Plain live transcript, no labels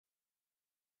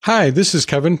Hi, this is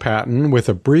Kevin Patton with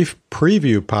a brief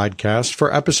preview podcast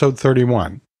for episode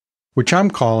 31, which I'm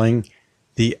calling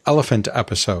the Elephant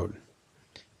Episode.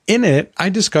 In it, I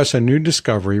discuss a new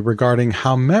discovery regarding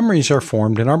how memories are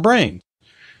formed in our brains.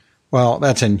 Well,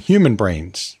 that's in human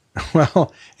brains.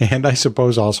 Well, and I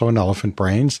suppose also in elephant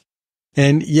brains.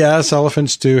 And yes,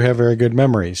 elephants do have very good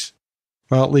memories.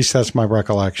 Well, at least that's my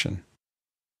recollection.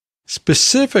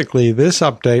 Specifically, this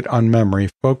update on memory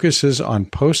focuses on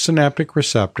postsynaptic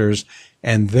receptors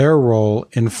and their role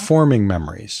in forming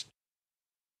memories.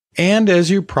 And as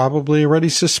you probably already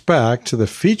suspect, the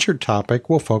featured topic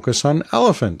will focus on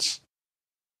elephants.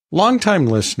 Longtime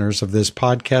listeners of this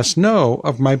podcast know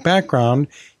of my background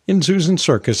in zoos and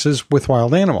circuses with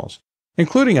wild animals,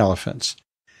 including elephants.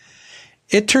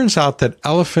 It turns out that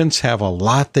elephants have a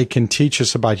lot they can teach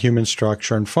us about human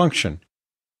structure and function.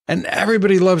 And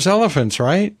everybody loves elephants,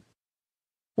 right?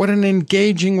 What an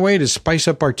engaging way to spice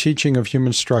up our teaching of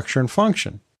human structure and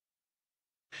function.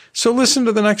 So listen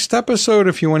to the next episode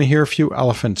if you want to hear a few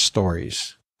elephant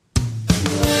stories.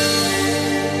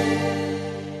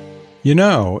 You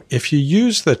know, if you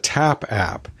use the TAPP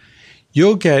app,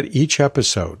 you'll get each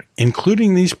episode,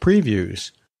 including these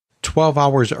previews, 12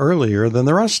 hours earlier than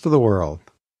the rest of the world.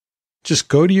 Just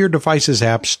go to your device's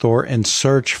app store and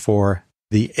search for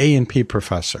the A&P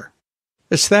Professor.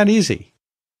 It's that easy.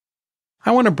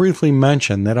 I want to briefly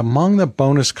mention that among the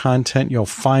bonus content you'll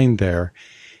find there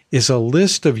is a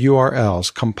list of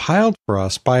URLs compiled for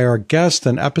us by our guest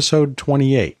in episode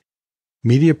 28,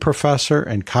 media professor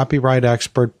and copyright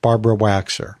expert Barbara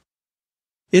Waxer.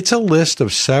 It's a list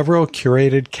of several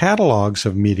curated catalogs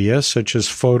of media such as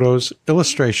photos,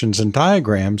 illustrations, and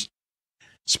diagrams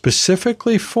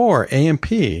specifically for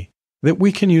A&P that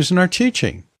we can use in our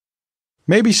teaching.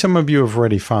 Maybe some of you have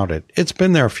already found it. It's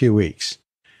been there a few weeks.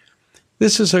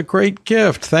 This is a great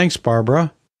gift, thanks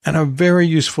Barbara, and a very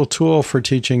useful tool for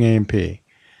teaching A&P.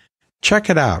 Check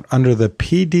it out under the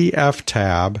PDF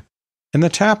tab in the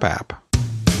TAPP app.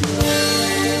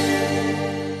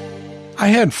 I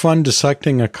had fun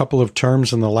dissecting a couple of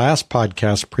terms in the last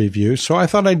podcast preview, so I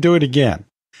thought I'd do it again.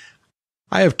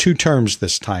 I have two terms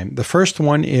this time. The first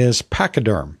one is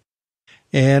pachyderm,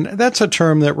 and that's a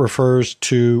term that refers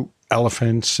to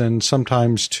elephants and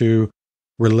sometimes to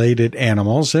related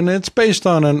animals, and it's based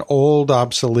on an old,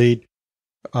 obsolete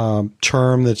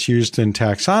term that's used in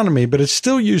taxonomy, but it's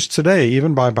still used today,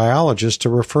 even by biologists, to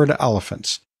refer to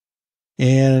elephants.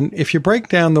 And if you break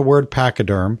down the word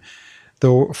pachyderm,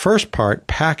 the first part,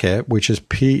 pachy, which is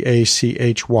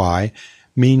P-A-C-H-Y,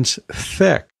 means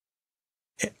thick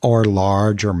or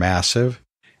large or massive.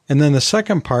 And then the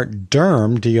second part,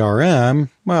 derm, D-R-M,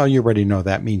 well, you already know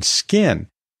that means skin.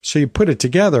 So you put it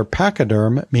together,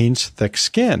 pachyderm means thick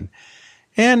skin.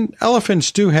 And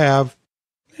elephants do have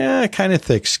kind of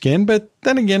thick skin, but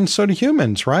then again, so do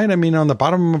humans, right? I mean, on the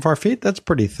bottom of our feet, that's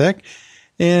pretty thick.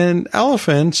 And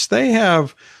elephants, they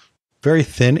have very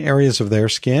thin areas of their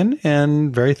skin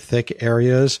and very thick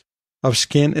areas of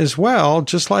skin as well,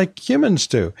 just like humans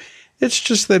do. It's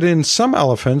just that in some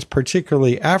elephants,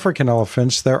 particularly African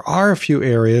elephants, there are a few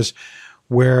areas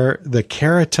where the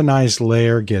keratinized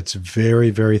layer gets very,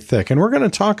 very thick. And we're going to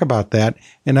talk about that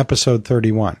in episode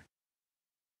 31.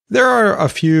 There are a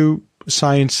few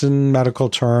science and medical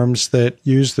terms that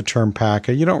use the term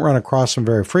pachy. You don't run across them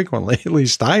very frequently, at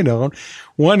least I don't.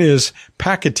 One is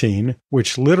pachytine,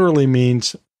 which literally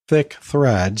means thick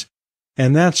threads.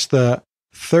 And that's the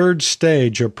third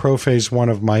stage of prophase 1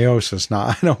 of meiosis. Now,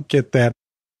 I don't get that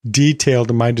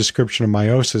detailed in my description of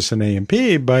meiosis in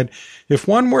A&P, but if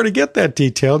one were to get that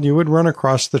detailed, you would run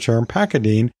across the term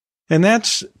pachytine, and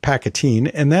that's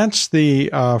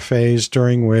the phase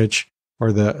during which,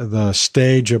 or the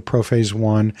stage of prophase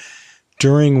 1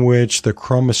 during which the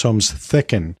chromosomes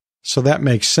thicken. So that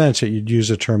makes sense that you'd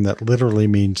use a term that literally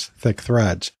means thick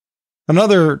threads.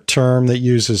 Another term that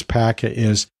uses pachy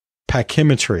is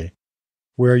pachymetry,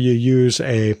 where you use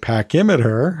a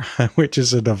pachymeter, which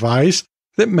is a device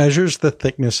that measures the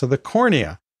thickness of the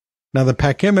cornea. Now, the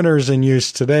pachymeters in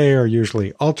use today are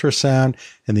usually ultrasound.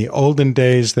 In the olden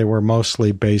days, they were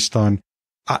mostly based on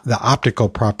the optical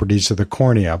properties of the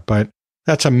cornea, but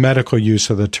that's a medical use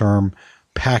of the term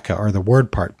pachy, or the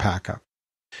word part pachy.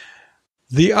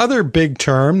 The other big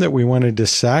term that we want to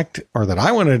dissect, or that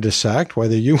I want to dissect,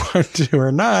 whether you want to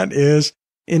or not, is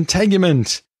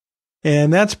integument.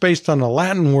 And that's based on the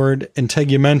Latin word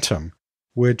integumentum,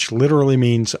 which literally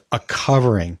means a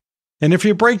covering. And if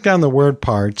you break down the word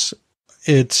parts,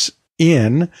 it's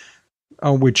in,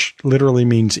 which literally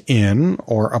means in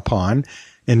or upon,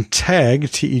 and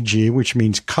T-E-G, which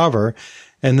means cover,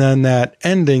 and then that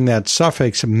ending, that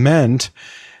suffix ment,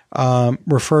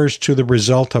 refers to the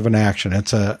result of an action.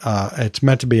 It's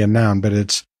meant to be a noun, but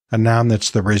it's a noun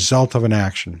that's the result of an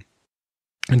action.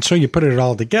 And so you put it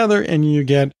all together and you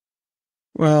get,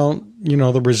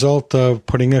 the result of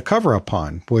putting a cover up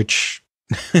on, which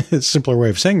a simpler way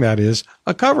of saying that is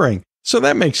a covering. So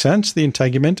that makes sense. The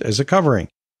integument is a covering.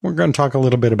 We're going to talk a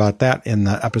little bit about that in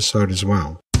the episode as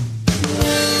well.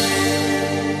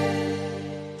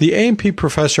 The A&P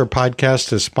Professor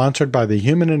podcast is sponsored by the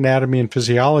Human Anatomy and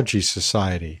Physiology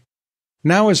Society.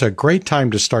 Now is a great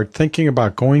time to start thinking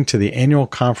about going to the annual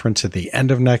conference at the end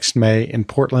of next May in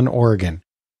Portland, Oregon.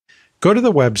 Go to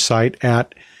the website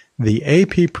at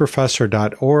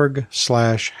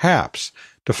theapprofessor.org/HAPS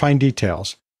to find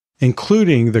details,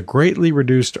 including the greatly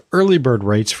reduced early bird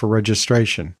rates for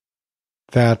registration.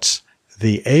 That's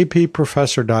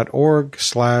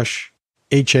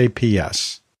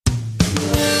theapprofessor.org/HAPS.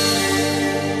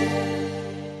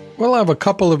 We'll have a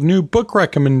couple of new book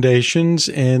recommendations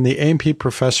in the A&P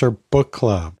Professor Book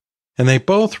Club, and they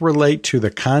both relate to the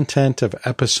content of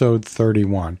episode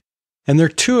 31. And they're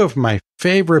two of my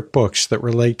favorite books that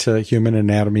relate to human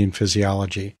anatomy and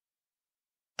physiology.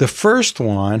 The first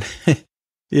one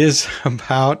is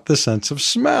about the sense of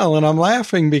smell, and I'm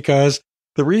laughing because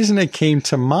the reason it came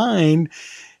to mind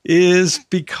is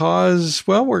because,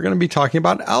 we're going to be talking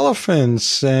about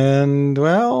elephants, and,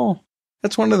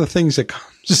 that's one of the things that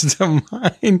comes to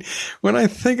mind when I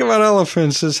think about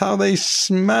elephants is how they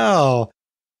smell.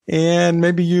 And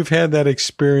maybe you've had that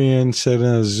experience at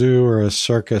a zoo or a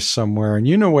circus somewhere, and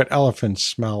you know what elephants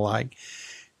smell like.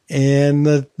 And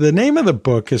the name of the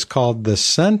book is called The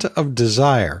Scent of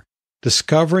Desire,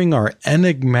 Discovering Our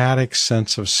Enigmatic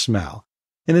Sense of Smell.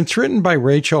 And it's written by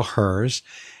Rachel Herz,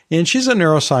 and she's a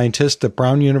neuroscientist at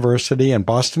Brown University and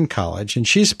Boston College, and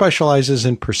she specializes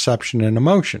in perception and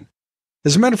emotion.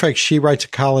 As a matter of fact, she writes a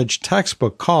college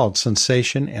textbook called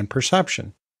Sensation and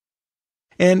Perception.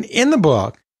 And in the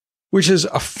book, which is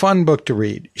a fun book to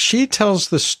read, she tells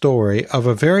the story of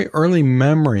a very early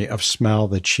memory of smell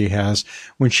that she has.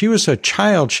 When she was a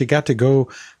child, she got to go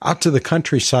out to the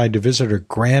countryside to visit her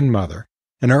grandmother.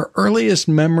 And her earliest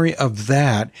memory of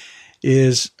that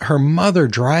is her mother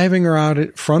driving her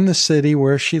out from the city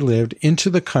where she lived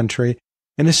into the country.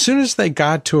 And as soon as they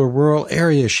got to a rural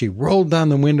area, she rolled down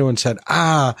the window and said,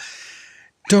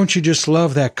 don't you just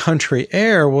love that country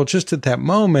air? Well, just at that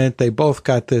moment, they both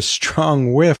got this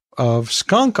strong whiff of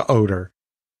skunk odor.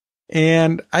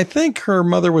 And I think her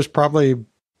mother was probably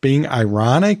being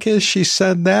ironic as she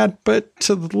said that, but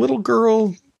to the little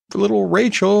girl, little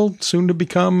Rachel, soon to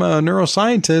become a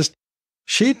neuroscientist,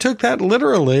 she took that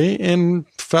literally and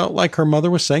felt like her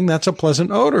mother was saying that's a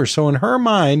pleasant odor. So in her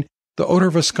mind, the odor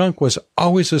of a skunk was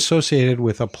always associated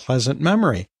with a pleasant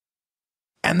memory.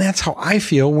 And that's how I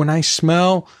feel when I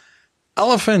smell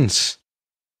elephants.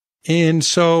 And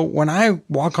so when I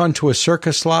walk onto a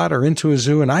circus lot or into a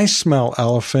zoo and I smell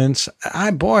elephants,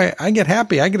 I get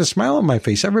happy. I get a smile on my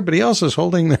face. Everybody else is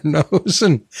holding their nose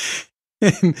and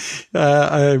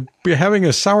having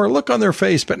a sour look on their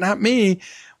face, but not me.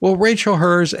 Well, Rachel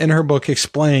Herz in her book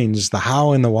explains the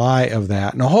how and the why of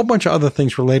that and a whole bunch of other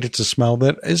things related to smell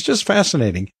that is just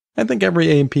fascinating. I think every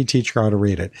A&P teacher ought to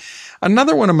read it.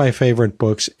 Another one of my favorite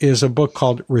books is a book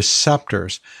called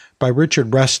Receptors by Richard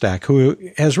Restak, who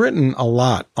has written a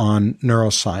lot on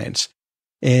neuroscience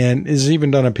and has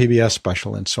even done a PBS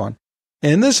special and so on.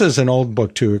 And this is an old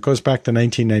book too. It goes back to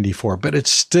 1994, but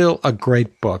it's still a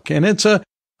great book. And it's a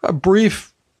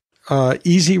brief,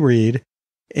 easy read.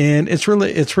 And it's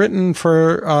written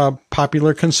for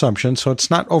popular consumption, so it's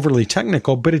not overly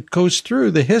technical, but it goes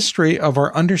through the history of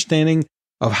our understanding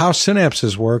of how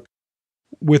synapses work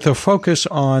with a focus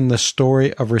on the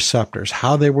story of receptors,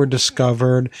 how they were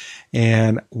discovered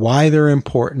and why they're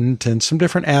important and some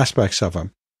different aspects of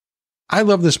them. I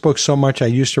love this book so much I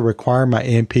used to require my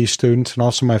A&P students and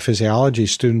also my physiology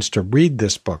students to read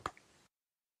this book.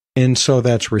 And so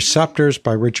that's Receptors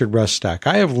by Richard Restak.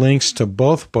 I have links to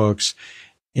both books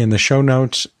in the show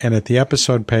notes and at the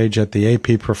episode page at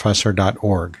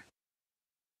theapprofessor.org.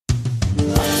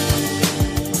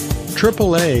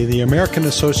 AAA, the American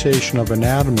Association of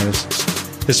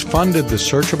Anatomists, has funded the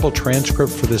searchable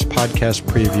transcript for this podcast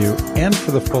preview and for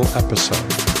the full episode.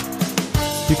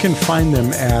 You can find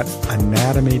them at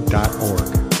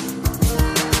anatomy.org.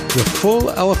 The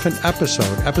full elephant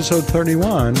episode, episode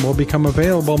 31, will become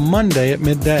available Monday at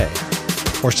midday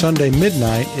or Sunday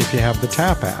midnight if you have the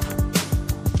TAPP app.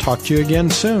 Talk to you again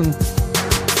soon.